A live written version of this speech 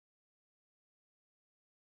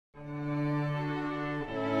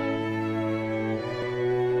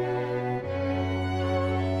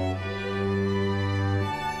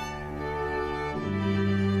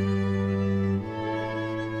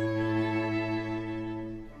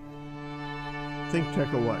ThinkTech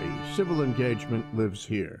Hawaii. Civil engagement lives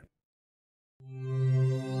here.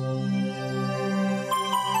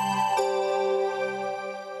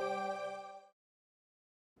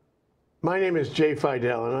 My name is Jay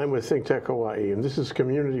Fidell, and I'm with ThinkTech Hawaii, and this is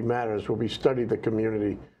Community Matters, where we study the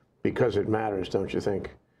community because it matters, don't you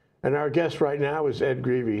think? And our guest right now is Ed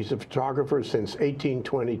Greevy. He's a photographer since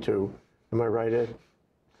 1822. Am I right, Ed?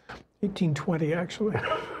 1820, actually.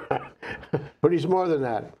 But he's more than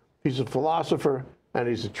that. He's a philosopher, and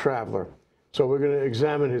he's a traveler. So we're going to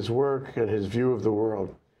examine his work and his view of the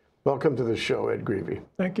world. Welcome to the show, Ed Greevy.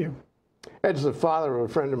 Thank you. Ed's the father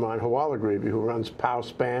of a friend of mine, Hawala Greevy, who runs POW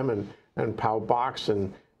Spam and POW Box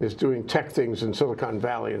and is doing tech things in Silicon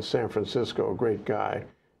Valley and San Francisco, a great guy.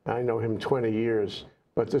 I know him 20 years,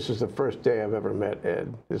 but this is the first day I've ever met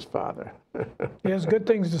Ed, his father. He has good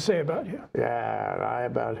things to say about you. Yeah, and I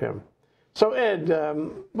about him. So Ed,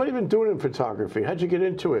 what have you been doing in photography? How'd you get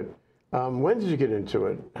into it? When did you get into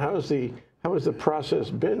it? How has the process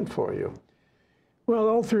been for you? Well,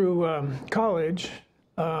 all through college,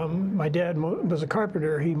 my dad was a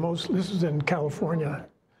carpenter. This was in California.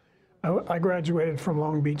 I graduated from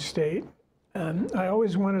Long Beach State, and I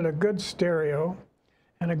always wanted a good stereo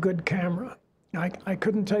and a good camera. I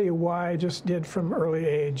couldn't tell you why, I just did from early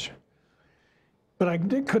age. But I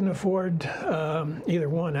couldn't afford either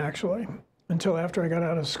one, actually, until after I got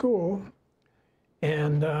out of school.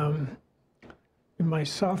 And in my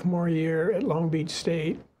sophomore year at Long Beach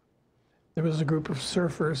State, there was a group of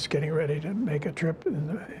surfers getting ready to make a trip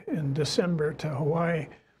in December to Hawaii.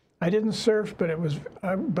 I didn't surf, but I was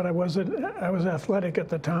athletic at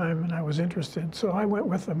the time, and I was interested, so I went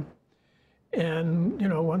with them. And you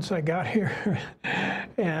know, once I got here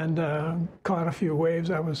and caught a few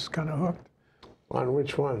waves, I was kind of hooked. On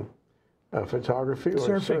which one? Photography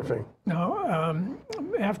or surfing? No,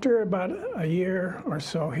 after about a year or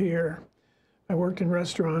so here, I worked in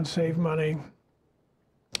restaurants, saved money,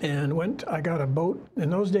 and I got a boat. In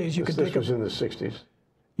those days, you could take This was in the 60s.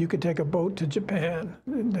 You could take a boat to Japan.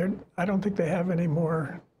 I don't think they have any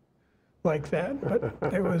more like that,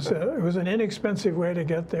 but it was an inexpensive way to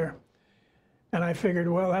get there. And I figured,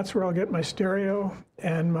 well, that's where I'll get my stereo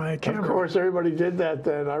and my camera. Of course, everybody did that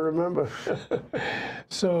then, I remember.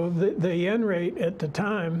 So the yen rate at the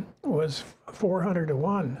time was 400 to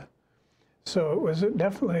 1. So it was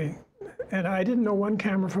definitely, and I didn't know one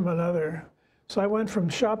camera from another. So I went from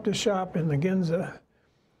shop to shop in the Ginza,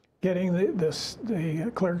 getting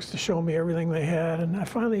the clerks to show me everything they had, and I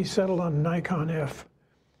finally settled on Nikon F.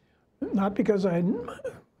 Not because I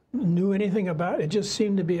knew anything about it, it just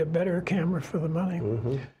seemed to be a better camera for the money.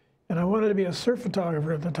 Mm-hmm. And I wanted to be a surf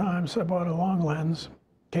photographer at the time, so I bought a long lens,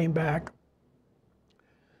 came back,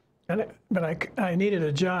 but I needed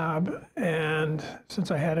a job, and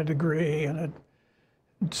since I had a degree and had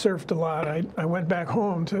surfed a lot, I went back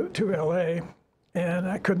home to LA, and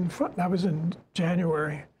I was in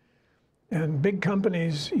January. And big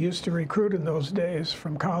companies used to recruit in those days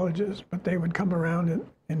from colleges, but they would come around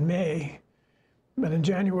in May. But in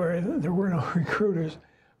January, there were no recruiters.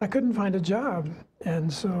 I couldn't find a job.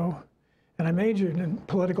 And I majored in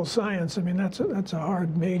political science. I mean, that's a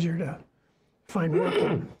hard major to find work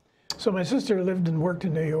in. So my sister lived and worked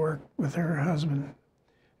in New York with her husband.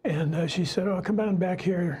 And she said, oh, come on back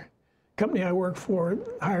here. The company I work for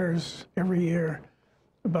hires every year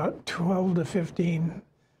about 12 to 15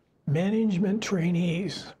 management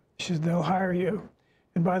trainees. She said, they'll hire you.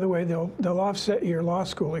 And by the way, they'll offset your law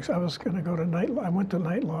school. I was going to go to I went to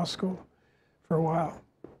night law school for a while.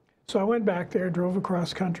 So I went back there, drove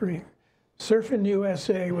across country. Surfing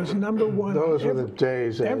USA was #1. Those were the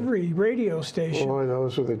days. Every radio station. Boy,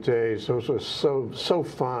 those were the days. Those were so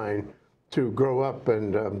fine to grow up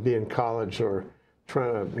and be in college or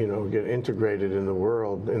trying to, get integrated in the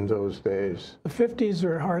world in those days. The 50s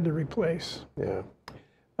are hard to replace. Yeah.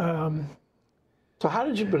 So how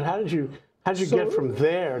did you get from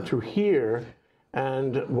there to here?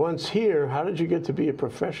 And once here, how did you get to be a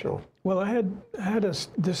professional? Well, I had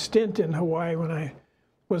the stint in Hawaii when I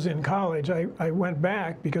was in college. I went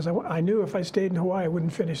back because I knew if I stayed in Hawaii, I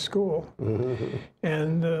wouldn't finish school. Mm-hmm.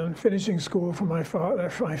 And finishing school for my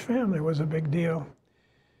family was a big deal.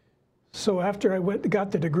 So after I got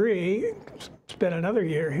the degree, spent another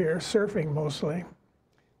year here surfing mostly.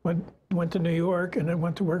 Went to New York, and then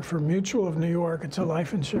went to work for Mutual of New York. It's a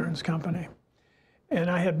life insurance company. And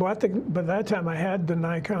I had bought by that time I had the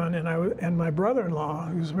Nikon, and my brother-in-law,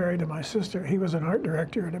 who's married to my sister, he was an art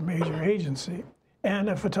director at a major agency and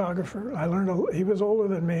a photographer. I learned, he was older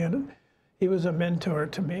than me, and he was a mentor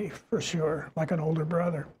to me for sure, like an older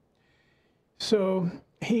brother. So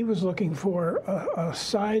he was looking for a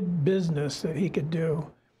side business that he could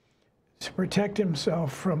do to protect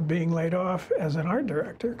himself from being laid off as an art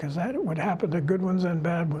director, because that would happen to good ones and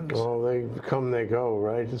bad ones. Well, they come, they go,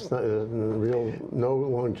 right? It's not no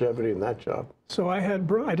longevity in that job. So I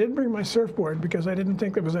didn't bring my surfboard because I didn't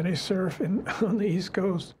think there was any surf on the East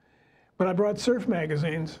Coast, but I brought surf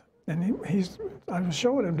magazines, and I was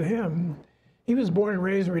showing them to him. He was born and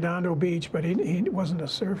raised in Redondo Beach, but he wasn't a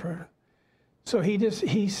surfer. So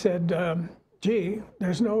he said, gee,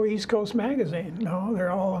 there's no East Coast magazine. No,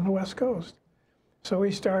 they're all on the West Coast. So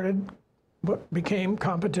we started what became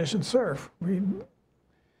Competition Surf. We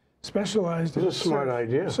specialized in smart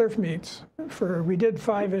idea. Surf meets. We did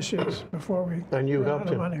 5 issues before we And you ran helped out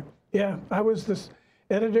of him. money. Yeah, I was the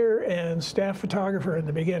editor and staff photographer in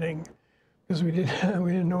the beginning because we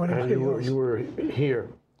didn't know anybody And else. you were here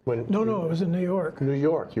when? No, it was in New York. New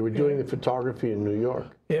York. You were doing the photography in New York.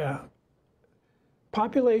 Yeah.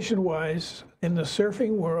 Population-wise, in the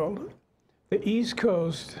surfing world, the East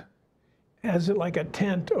Coast has it like a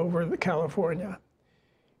tent over California.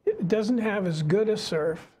 It doesn't have as good a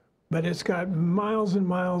surf, but it's got miles and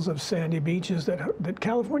miles of sandy beaches that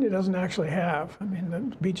California doesn't actually have. I mean, the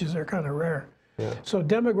beaches are kind of rare. Yeah. So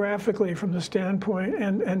demographically, from the standpoint,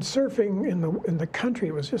 and surfing in the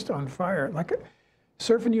country was just on fire. Like,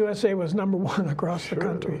 Surfing USA was #1 across the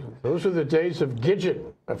country. Those were the days of Gidget,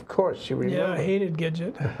 of course. You remember? Yeah, I hated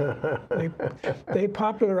Gidget. They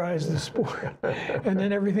popularized the sport, and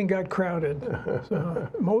then everything got crowded. So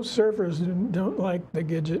most surfers don't like the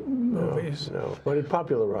Gidget movies. No, but it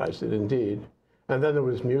popularized it indeed. And then there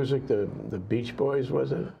was music. The Beach Boys,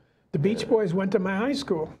 was it? The Beach Boys went to my high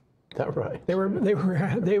school. Is that right? They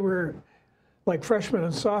were like freshmen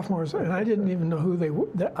and sophomores, and I didn't even know who they were.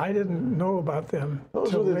 I didn't know about them.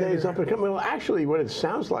 Those were the days up and coming. Well, actually, what it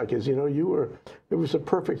sounds like is, it was a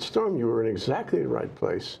perfect storm. You were in exactly the right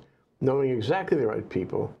place, knowing exactly the right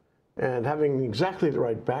people, and having exactly the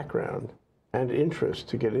right background and interest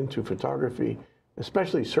to get into photography,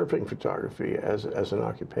 especially surfing photography as an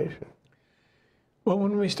occupation. Well,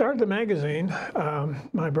 when we started the magazine,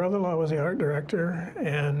 my brother-in-law was the art director,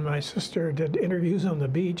 and my sister did interviews on the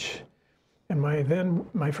beach. And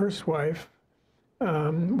my first wife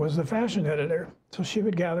was the fashion editor. So she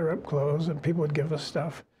would gather up clothes and people would give us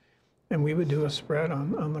stuff and we would do a spread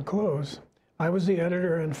on the clothes. I was the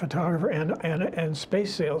editor and photographer and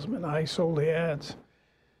space salesman. I sold the ads.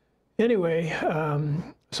 Anyway,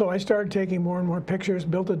 so I started taking more and more pictures,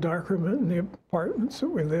 built a darkroom in the apartments that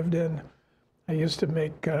we lived in. I used to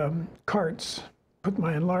make carts, put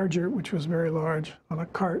my enlarger, which was very large, on a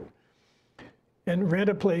cart, and rent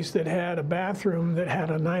a place that had a bathroom that had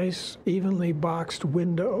a nice, evenly boxed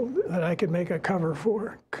window that I could make a cover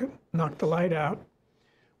for, knock the light out,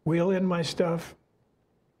 wheel in my stuff,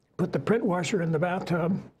 put the print washer in the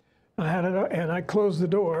bathtub, and I closed the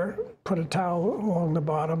door, put a towel along the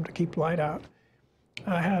bottom to keep light out.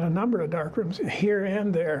 I had a number of darkrooms here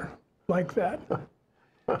and there like that.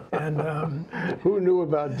 And who knew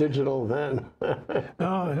about digital then?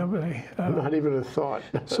 no, nobody. Not even a thought.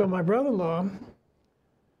 So my brother-in-law,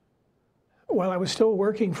 while I was still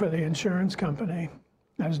working for the insurance company,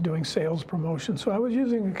 I was doing sales promotion, so I was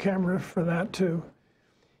using a camera for that too.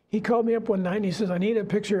 He called me up one night and he says, I need a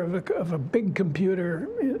picture of a big computer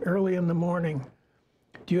early in the morning.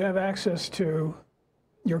 Do you have access to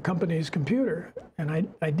your company's computer? And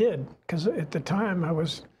I did, because at the time I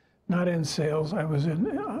was not in sales. I was in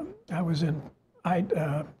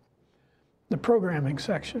the programming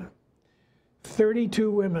section.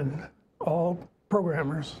 32 women, all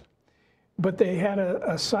programmers. But they had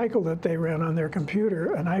a cycle that they ran on their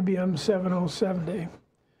computer, an IBM 7070.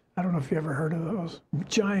 I don't know if you ever heard of those.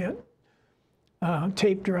 Giant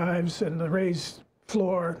tape drives and the raised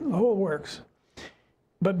floor, the whole works.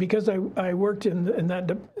 But because I worked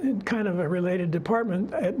in kind of a related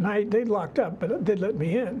department, at night they'd locked up, but they'd let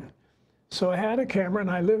me in. So I had a camera and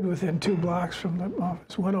I lived within 2 blocks from the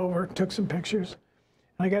office, went over, took some pictures.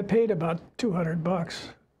 And I got paid about $200,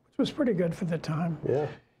 which was pretty good for the time. Yeah.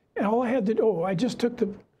 And all I had to do, I just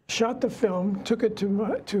shot the film, took it to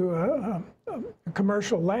a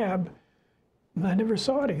commercial lab, and I never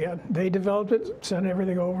saw it again. They developed it, sent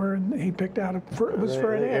everything over, and he picked out it was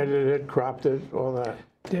for an ad. Edited it, cropped it, all that.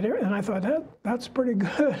 Did it, and I thought that's pretty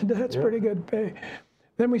good. That's pretty good pay.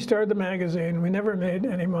 Then we started the magazine. We never made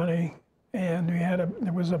any money, and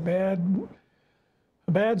there was a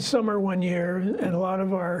bad summer one year, and a lot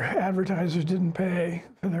of our advertisers didn't pay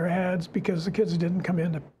for their ads because the kids didn't come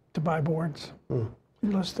in to buy boards,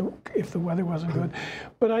 unless if the weather wasn't good.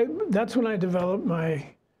 But that's when I developed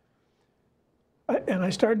and I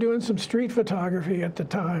started doing some street photography at the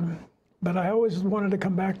time, but I always wanted to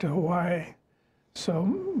come back to Hawaii. So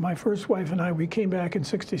my first wife and I, we came back in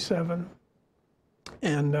 '67,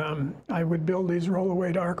 and I would build these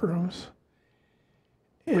roll-away darkrooms.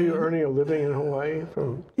 Were you earning a living in Hawaii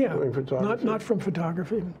from doing photography? Not from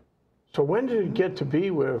photography. So when did it get to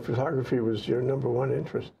be where photography was your #1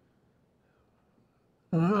 interest?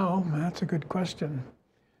 Well, that's a good question.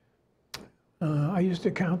 I used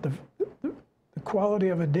to count the quality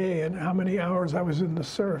of a day and how many hours I was in the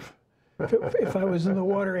surf. If I was in the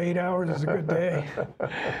water 8 hours, it's a good day.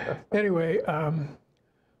 Anyway,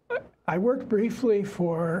 I worked briefly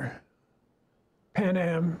for Pan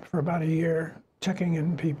Am for about a year, checking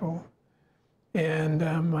in people. And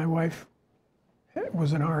my wife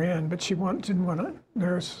was an RN, but she didn't want to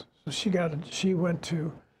nurse. So she went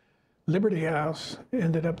to Liberty House,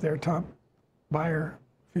 ended up their top buyer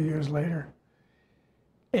a few years later.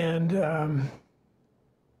 And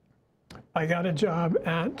I got a job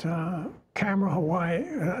at Camera Hawaii.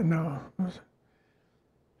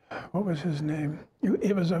 What was his name?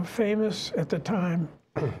 It was a famous, at the time,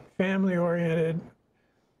 family-oriented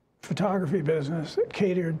photography business that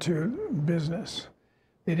catered to business.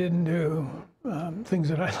 They didn't do things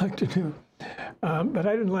that I like to do. But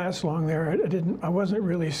I didn't last long there. I wasn't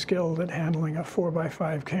really skilled at handling a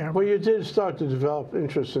 4x5 camera. Well, you did start to develop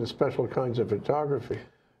interest in special kinds of photography.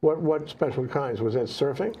 What special kinds? Was that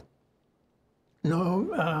surfing?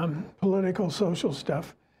 No, political, social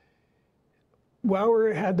stuff. While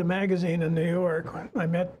we had the magazine in New York,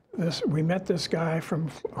 we met this guy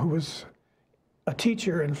who was a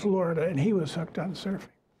teacher in Florida, and he was hooked on surfing.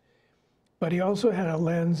 But he also had a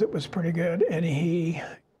lens that was pretty good, and he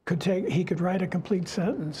could write a complete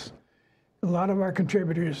sentence. A lot of our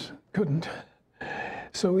contributors couldn't.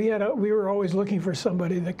 So we were always looking for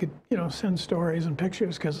somebody that could, send stories and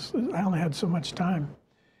pictures, because I only had so much time.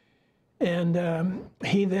 And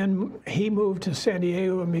he moved to San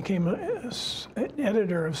Diego and became an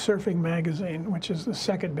editor of Surfing Magazine, which is the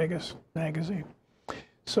second biggest magazine.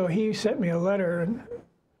 So he sent me a letter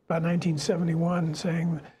about 1971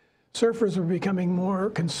 saying surfers were becoming more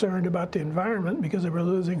concerned about the environment because they were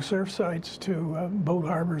losing surf sites to boat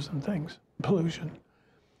harbors and things, pollution.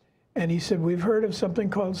 And he said, "We've heard of something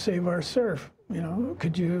called Save Our Surf.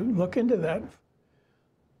 Could you look into that?"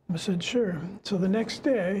 I said, "Sure." So the next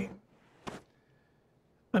day,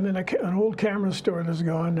 I'm in an old camera store that's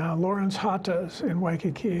gone now, Lawrence Hatta's in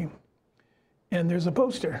Waikiki. And there's a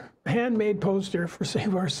poster, a handmade poster for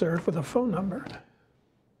Save Our Surf with a phone number.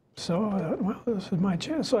 So I thought, well, this is my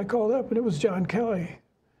chance. So I called up, and it was John Kelly.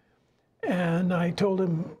 And I told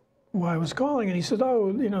him why I was calling, and he said,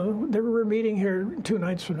 "Oh, we're meeting here 2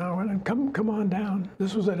 nights from now, and come on down."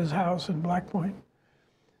 This was at his house in Black Point.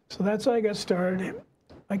 So that's how I got started.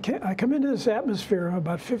 I come into this atmosphere of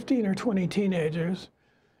about 15 or 20 teenagers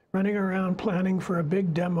running around planning for a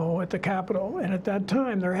big demo at the Capitol. And at that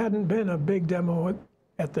time, there hadn't been a big demo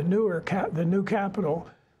at the new Capitol.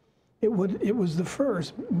 It was the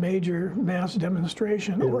first major mass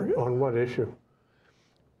demonstration. On what issue?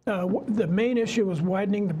 The main issue was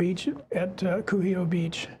widening the beach at Kuhio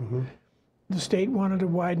Beach. Mm-hmm. The state wanted to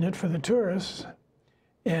widen it for the tourists.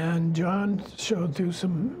 And John showed through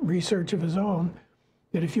some research of his own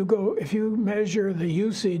that if you measure the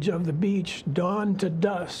usage of the beach dawn to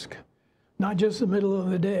dusk, not just the middle of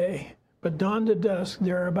the day, but dawn to dusk,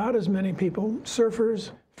 there are about as many people,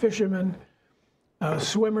 surfers, fishermen,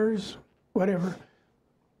 swimmers, whatever,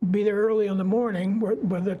 be there early in the morning where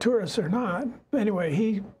the tourists are not. Anyway,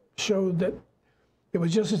 he showed that it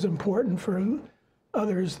was just as important for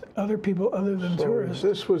other people other than tourists.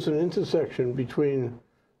 This was an intersection between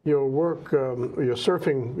your work, your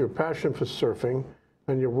surfing, your passion for surfing,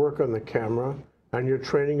 and your work on the camera, and your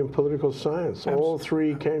training in political science. All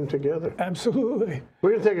three came together. Absolutely.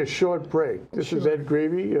 We're going to take a short break. This is Ed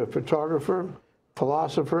Greevy, a photographer,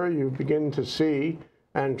 philosopher you begin to see,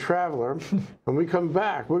 and traveler. When we come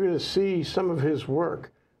back, we're going to see some of his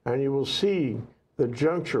work, and you will see the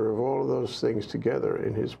juncture of all of those things together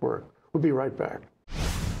in his work. We'll be right back.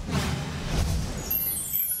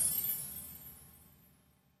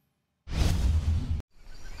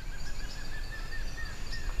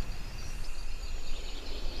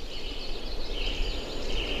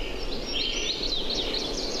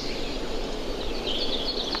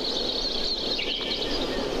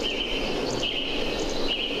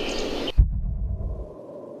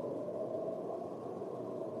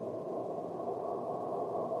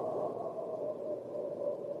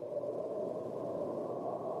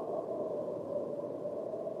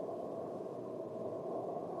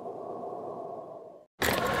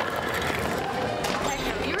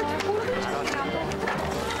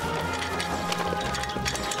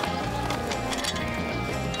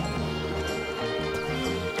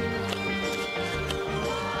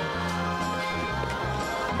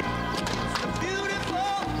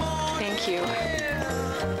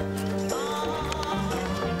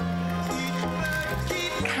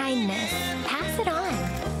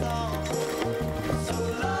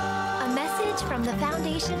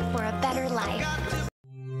 foundation for a better life.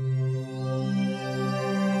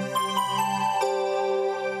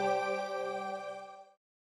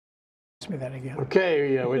 Me that again.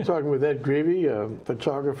 Okay, we're talking with Ed Greevy, a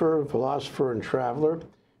photographer, philosopher, and traveler.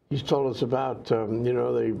 He's told us about you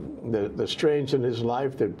know, the strains in his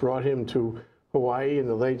life that brought him to Hawaii in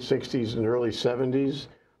the late 60s and early 70s,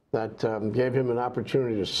 that gave him an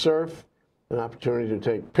opportunity to surf, an opportunity to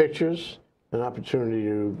take pictures, an opportunity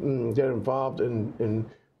to get involved in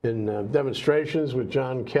demonstrations with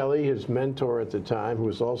John Kelly, his mentor at the time, who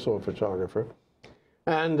was also a photographer.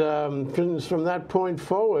 And from that point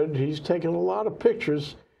forward, he's taken a lot of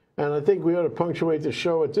pictures. And I think we ought to punctuate the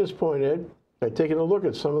show at this point, Ed, by taking a look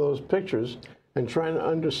at some of those pictures and trying to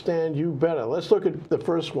understand you better. Let's look at the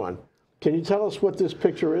first one. Can you tell us what this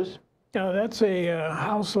picture is? That's a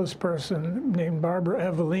houseless person named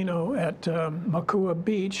Barbara Avellino at Makua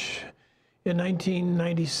Beach in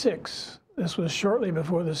 1996. This was shortly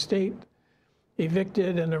before the state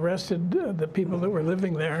evicted and arrested the people that were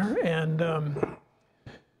living there. And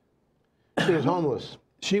she was homeless.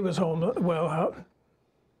 She was homeless. Well,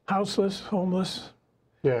 houseless, homeless.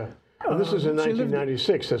 Yeah. Well, this is in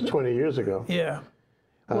 1996. That's 20 years ago. Yeah.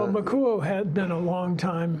 Well, Makua had been a long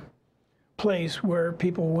time place where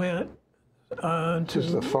people went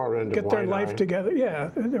Just the far end get of their Waianae. life together. Yeah,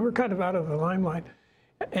 they were kind of out of the limelight.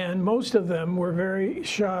 And most of them were very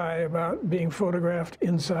shy about being photographed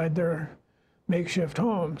inside their makeshift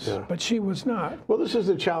homes, Yeah. but she was not. Well, this is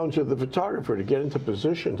the challenge of the photographer, to get into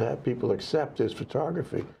position to have people accept his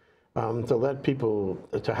photography,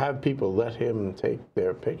 to have people let him take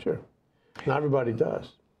their picture. Not everybody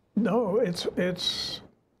does. No,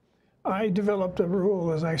 I developed a rule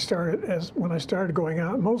when I started going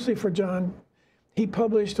out, mostly for John. He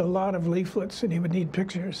published a lot of leaflets and he would need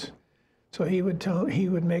pictures. So he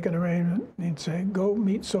would make an arrangement. He'd say, go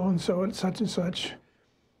meet so-and-so at such and such.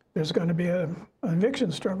 There's going to be an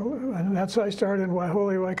eviction struggle. And that's how I started in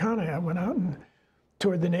Waihole, Waikanae. I went out and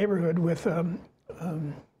toured the neighborhood with one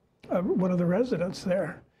of the residents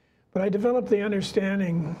there. But I developed the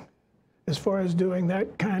understanding, as far as doing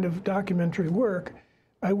that kind of documentary work,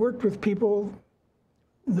 I worked with people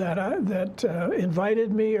that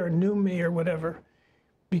invited me or knew me or whatever.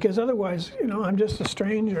 Because otherwise, you know, I'm just a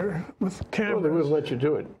stranger with cameras. Well, they wouldn't let you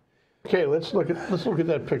do it. Okay, let's look at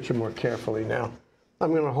that picture more carefully now.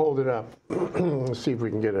 I'm going to hold it up and see if we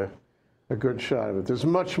can get a good shot of it. There's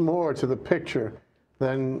much more to the picture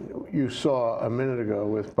than you saw a minute ago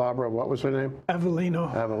with Barbara. What was her name?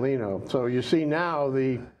 Avellino. Avellino. So you see now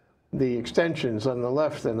the extensions on the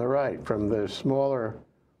left and the right, from the smaller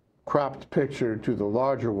cropped picture to the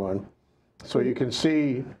larger one. So you can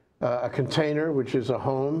see a container, which is a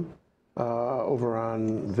home, over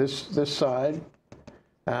on this side,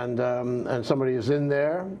 and somebody is in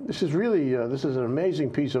there. This is really this is an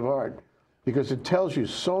amazing piece of art, because it tells you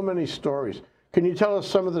so many stories. Can you tell us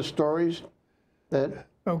some of the stories that?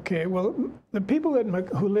 Okay, well, the people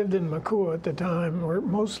who lived in Makua at the time were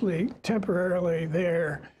mostly temporarily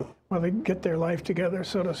there while they get their life together,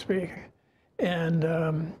 so to speak. And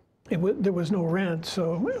there was no rent,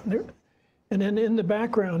 so and then in the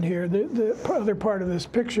background here, the other part of this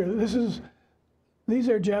picture, these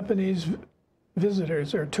are Japanese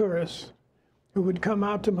visitors or tourists who would come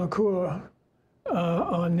out to Makua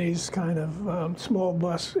on these kind of small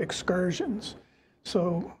bus excursions.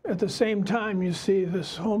 So at the same time, you see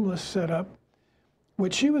this homeless setup,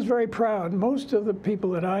 which she was very proud. Most of the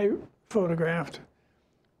people that I photographed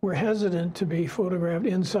were hesitant to be photographed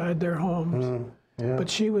inside their homes. Yeah. But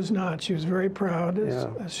she was not. She was very proud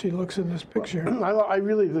as she looks in this picture.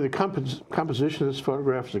 The composition of this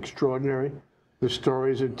photograph is extraordinary. The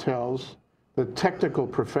stories it tells, the technical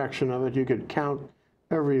perfection of it. You could count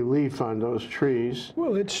every leaf on those trees.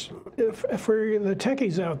 Well, for the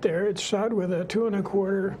techies out there, it's shot with a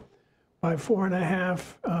 2¼ by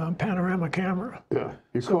 4.5 panorama camera. Yeah,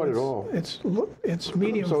 you caught it all. It's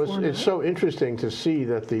medium format. So it's so interesting to see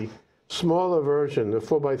that the smaller version, the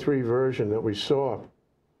 4:3 version that we saw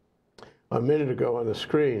a minute ago on the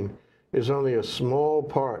screen, is only a small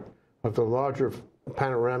part of the larger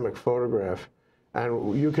panoramic photograph,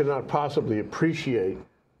 and you cannot possibly appreciate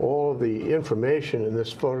all of the information in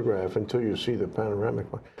this photograph until you see the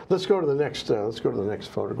panoramic one. Let's go to the next. Let's go to the next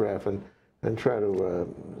photograph and try to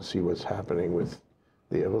see what's happening with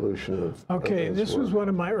the evolution of. Okay, this was one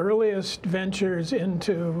of my earliest ventures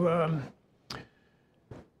into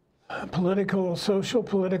social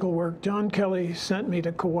political work. John Kelly sent me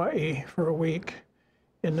to Kauai for a week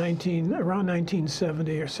in around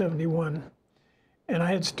 1970 or 71. And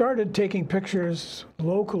I had started taking pictures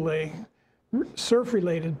locally,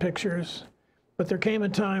 surf-related pictures, but there came a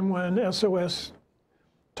time when SOS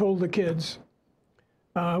told the kids,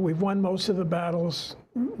 we've won most of the battles.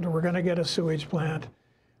 We're going to get a sewage plant.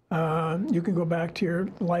 You can go back to your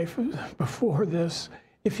life before this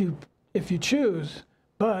if you choose,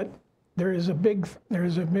 but there is a big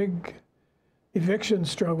eviction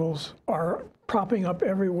struggles are propping up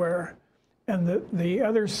everywhere, and the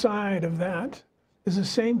other side of that is the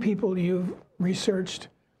same people you've researched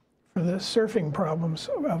for the surfing problems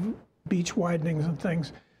of beach widenings and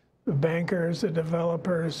things. The bankers, the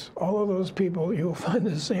developers, all of those people, you'll find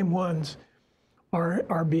the same ones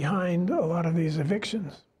are behind a lot of these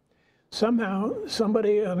evictions. Somehow,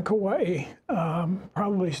 somebody in Kauai,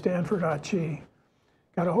 probably Stanford Achi,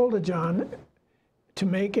 got a hold of John to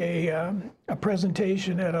make a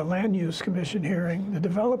presentation at a land use commission hearing. The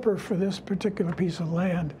developer for this particular piece of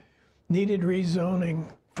land needed rezoning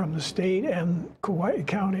from the state and Kauai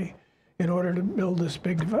County in order to build this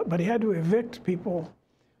big development, but he had to evict people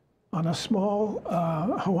on a small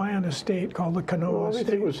Hawaiian estate called the Kanoa estate.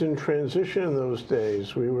 Everything was in transition in those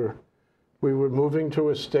days. We were moving to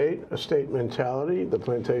a state mentality. The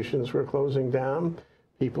plantations were closing down.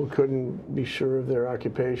 People couldn't be sure of their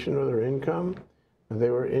occupation or their income. And they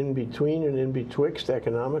were in between and in betwixt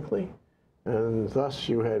economically. And thus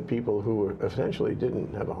you had people who essentially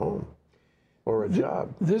didn't have a home or a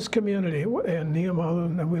job. This community in Niamalu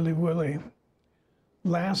and Wili Wili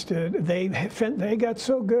lasted. They got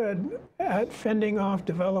so good at fending off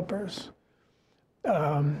developers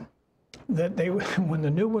that they, when the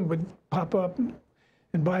new one would pop up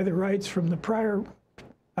and buy the rights from the prior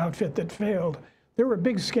outfit that failed, there were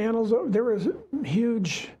big scandals. There was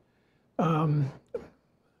huge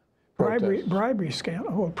bribery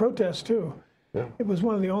scandal. Well, protests too. Yeah. It was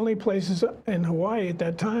one of the only places in Hawaii at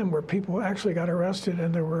that time where people actually got arrested,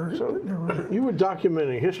 and there were. You were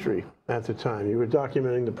documenting history at the time. You were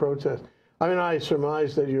documenting the protest. I mean, I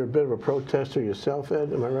surmise that you're a bit of a protester yourself,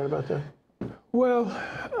 Ed. Am I right about that? Well,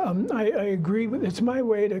 I agree with. It's my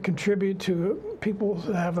way to contribute to people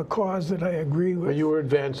that have a cause that I agree with. Well, you were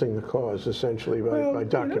advancing the cause essentially by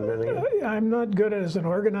documenting it. I'm not good as an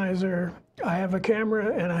organizer. I have a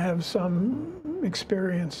camera and I have some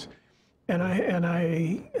experience. And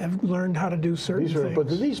I have learned how to do certain things. But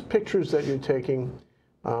these pictures that you're taking,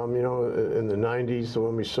 you know, in the 90s, the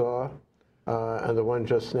one we saw, and the one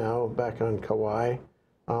just now back on Kauai,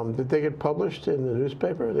 did they get published in the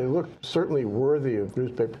newspaper? They look certainly worthy of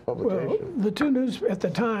newspaper publication. Well, the two news, at the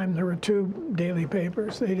time, there were two daily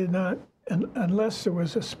papers. They did not, unless there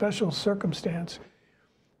was a special circumstance.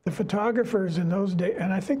 The photographers in those days,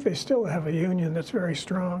 and I think they still have a union that's very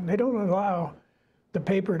strong, they don't allow the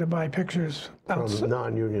paper to buy pictures from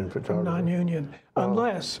non-union photographers. Non-union,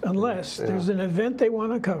 unless there's an event they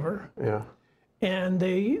want to cover, and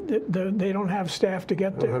they don't have staff to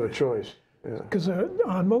get there. They don't have a choice. Because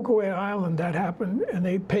on Mokuea Island that happened, and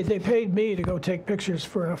they paid me to go take pictures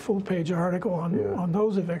for a full-page article on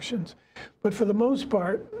those evictions. But for the most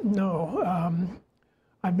part, no.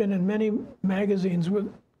 I've been in many magazines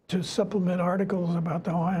to supplement articles about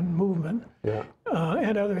the Hawaiian movement,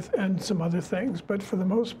 and some other things. But for the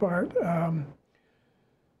most part, I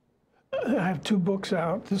have two books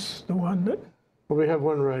out. This is the one that. Well, we have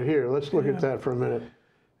one right here. Let's look at that for a minute.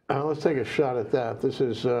 Let's take a shot at that. This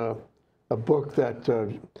is a book that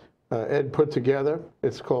Ed put together.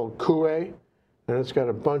 It's called Kue, and it's got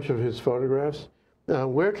a bunch of his photographs.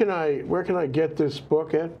 Where can I get this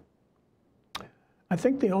book, Ed? I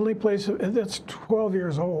think the only place that's 12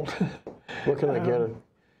 years old. Where can I get it?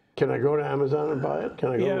 Can I go to Amazon and buy it?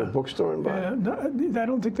 Can I go to a bookstore and buy it? No, I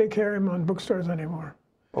don't think they carry them on bookstores anymore.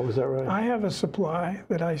 Oh, is that right? I have a supply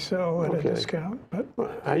that I sell at a discount.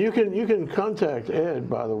 But you can contact Ed,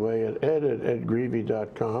 by the way, at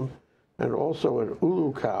ed@edgreevy.com, and also at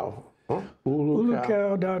Ulukau.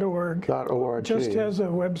 Ulukau.org. Just has a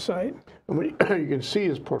website. And you can see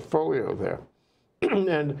his portfolio there.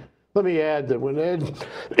 And let me add that when Ed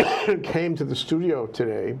came to the studio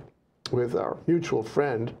today with our mutual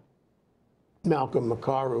friend, Malcolm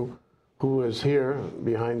Makaru, who is here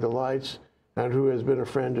behind the lights and who has been a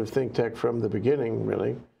friend of ThinkTech from the beginning,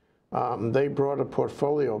 really, they brought a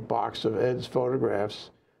portfolio box of Ed's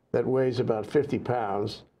photographs that weighs about 50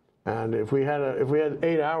 pounds. And if we had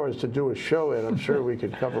 8 hours to do a show in, I'm sure we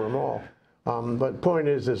could cover them all. But point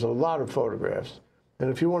is, there's a lot of photographs. And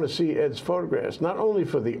if you want to see Ed's photographs, not only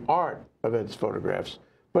for the art of Ed's photographs,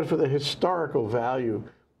 but for the historical value,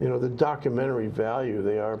 you know, the documentary value,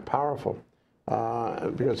 they are powerful.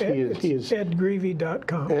 Because he is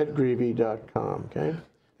edgreevy.com. edgreevy.com, okay?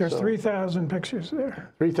 There's 3,000 pictures there.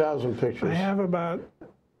 3,000 pictures. I have about,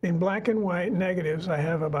 in black and white negatives, I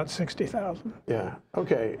have about 60,000. Yeah,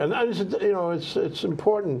 okay. And you know, it's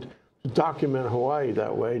important document Hawaii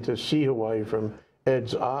that way, to see Hawaii from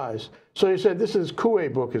Ed's eyes. So you said this is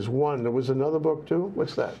Kue book is one. There was another book too?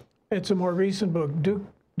 What's that? It's a more recent book.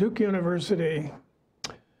 Duke University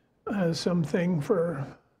has something for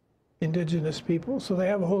indigenous people, so they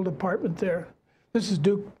have a whole department there. This is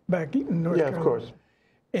Duke back in North Carolina. Yeah, of course.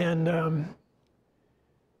 And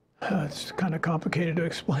it's kind of complicated to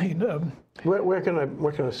explain. Where can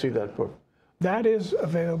I see that book? That is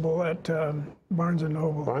available at Barnes &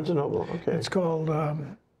 Noble. Barnes & Noble, okay. It's called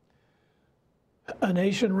A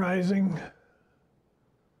Nation Rising,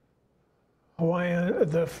 Hawaiian,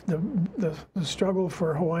 the struggle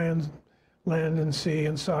for Hawaiian land and sea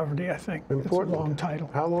and sovereignty, I think. Important. It's a long title.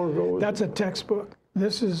 How long ago was That's a textbook.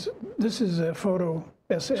 This is a photo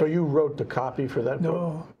essay. So you wrote the copy for that book?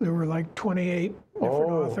 No, there were like 28 different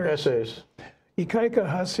authors. Essays. Ikaika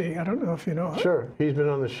Hussey, I don't know if you know. Sure, he's been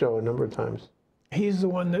on the show a number of times. He's the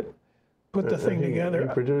one that put the thing together.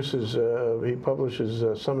 He produces, he publishes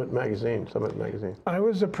Summit Magazine. I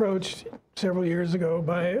was approached several years ago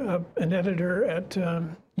by an editor at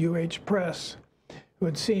UH Press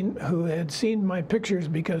who had seen my pictures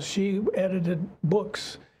because she edited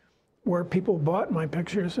books where people bought my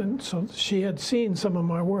pictures, and so she had seen some of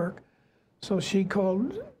my work. So she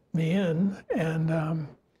called me in and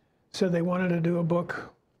said they wanted to do a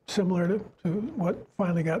book similar to what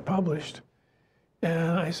finally got published.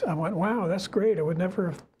 And I went, wow, that's great. I would never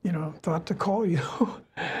have, thought to call you.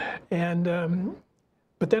 And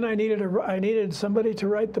but then I needed somebody to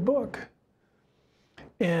write the book.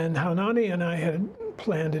 And Haunani and I had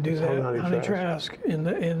planned to do that, Haunani Trask, in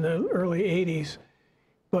the early '80s.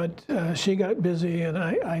 But she got busy, and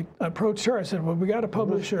I approached her. I said, "Well, we got a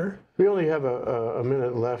publisher." We only have a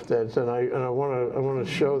minute left, Ed, and I want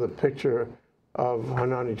to show the picture of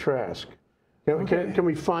Haunani Trask. Can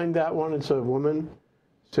we find that one? It's a woman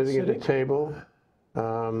sitting at a table,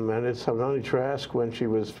 and it's Haunani Trask when she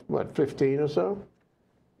was what, 15 or so.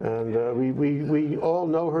 And we all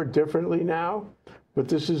know her differently now, but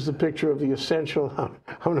this is the picture of the essential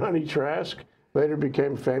Haunani Trask. Later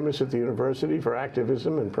became famous at the university for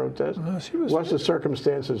activism and protest. What's the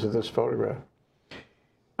circumstances of this photograph?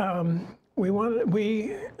 I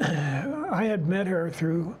had met her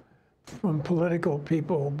from political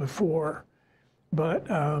people before, but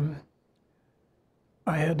I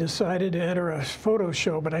had decided to enter a photo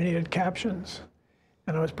show, but I needed captions.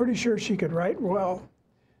 And I was pretty sure she could write well.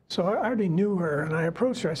 So I already knew her, and I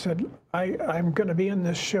approached her. I said, I'm going to be in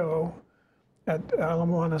this show at Ala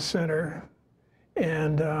Moana Center,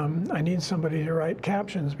 and I need somebody to write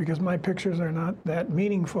captions because my pictures are not that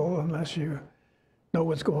meaningful unless you know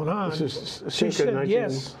what's going on. She said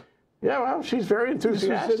yes. Yeah, well, she's very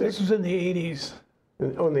enthusiastic. This was in the 80s.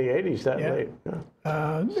 In the 80s, that late. Yeah.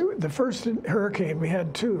 The first hurricane, we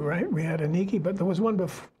had two, right? We had Aniki, but there was one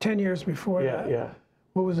 10 years before that. Yeah.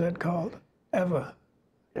 What was that called? Eva.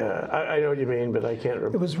 Yeah, I know what you mean, but I can't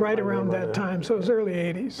remember. It was right around that time, so it was early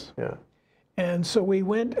 80s. Yeah. And so we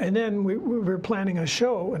went, and then we were planning a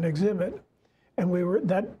show, an exhibit, and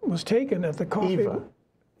that was taken at the coffee.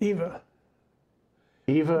 Eva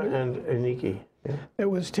and Aniki. Yeah. It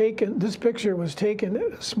was taken. This picture was taken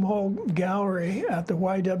at a small gallery at the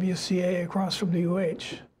YWCA across from the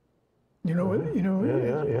UH. You know what? You know.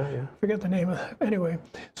 Yeah. Forget the name of it. Anyway,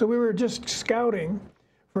 so we were just scouting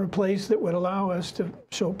for a place that would allow us to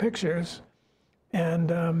show pictures,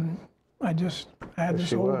 and I had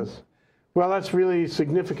this whole. Well, that's really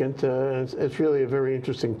significant. It's really a very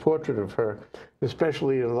interesting portrait of her,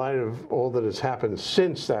 especially in light of all that has happened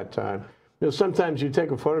since that time. Sometimes you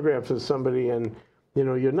take a photograph of somebody and,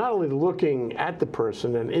 you're not only looking at the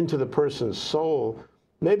person and into the person's soul,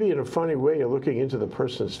 maybe in a funny way, you're looking into the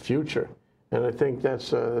person's future. And I think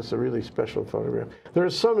that's a really special photograph. There are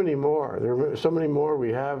so many more. There are so many more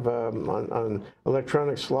we have on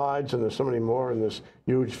electronic slides, and there's so many more in this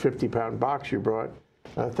huge 50-pound box you brought.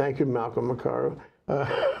 Thank you, Malcolm Macaro.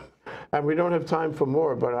 And we don't have time for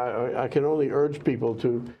more, but I can only urge people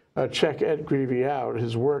to check Ed Greevy out.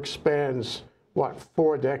 His work spans, what,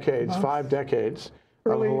 4 decades, 5 decades.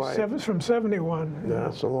 From 71. Yeah,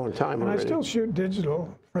 that's a long time and already. I still shoot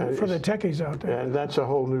digital for the techies out there. And that's a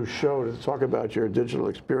whole new show to talk about your digital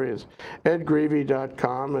experience.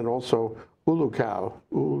 EdGreevy.com and also ulucow.org.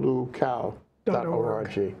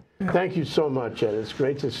 Yeah. Thank you so much, Ed. It's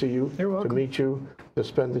great to see you, You're welcome. to meet you, to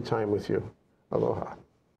spend the time with you. Aloha.